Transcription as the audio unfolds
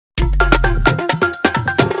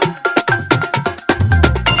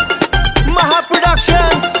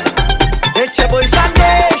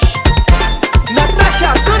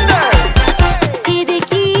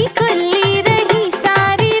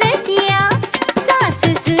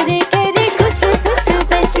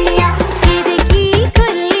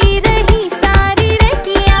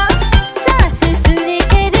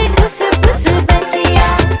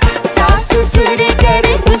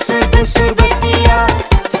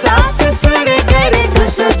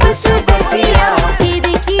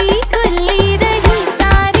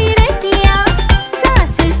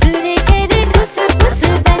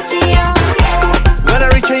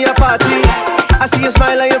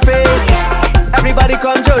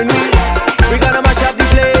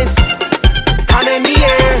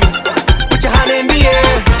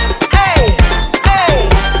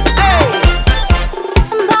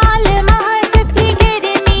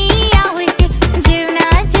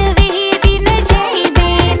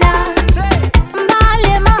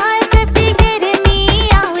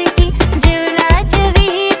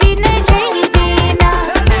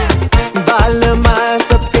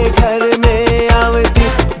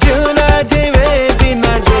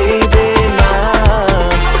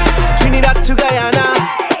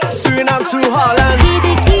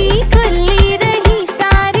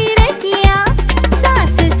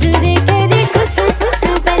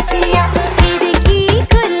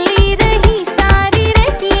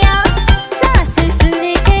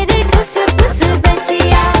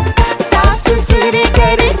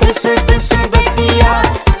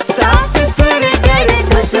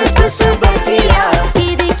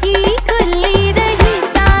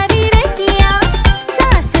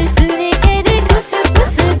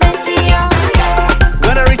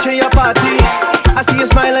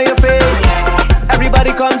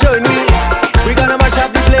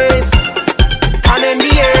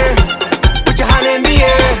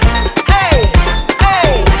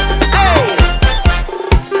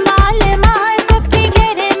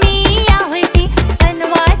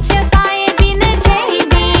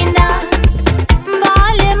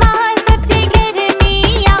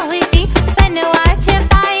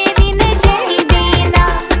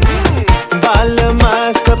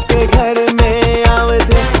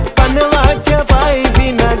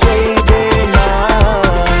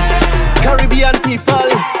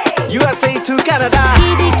USA to Canada.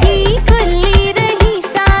 खिड़की खुली रही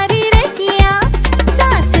सारी रतियाँ,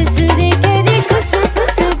 सास ससुर करे खुश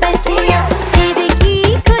खुश बतियाँ। खिड़की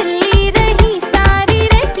खुली रही सारी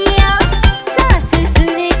रतियाँ, सास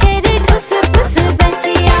ससुर करे खुश खुश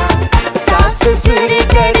बतियाँ। सास ससुर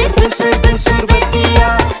करे खुश खुश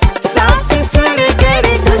बतिया, सास ससुर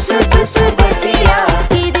करे खुश खुश बतिया।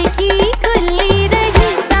 खिड़की खुली रही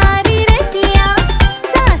सारी रतियाँ,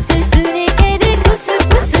 सास ससुर करे खुश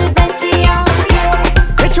खुश बतियाँ।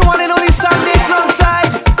 It's your one and only Sandesh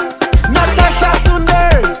alongside Natasha,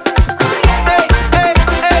 Sundar. Hey, hey,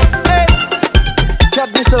 hey, hey.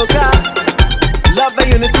 Jab भी सोगा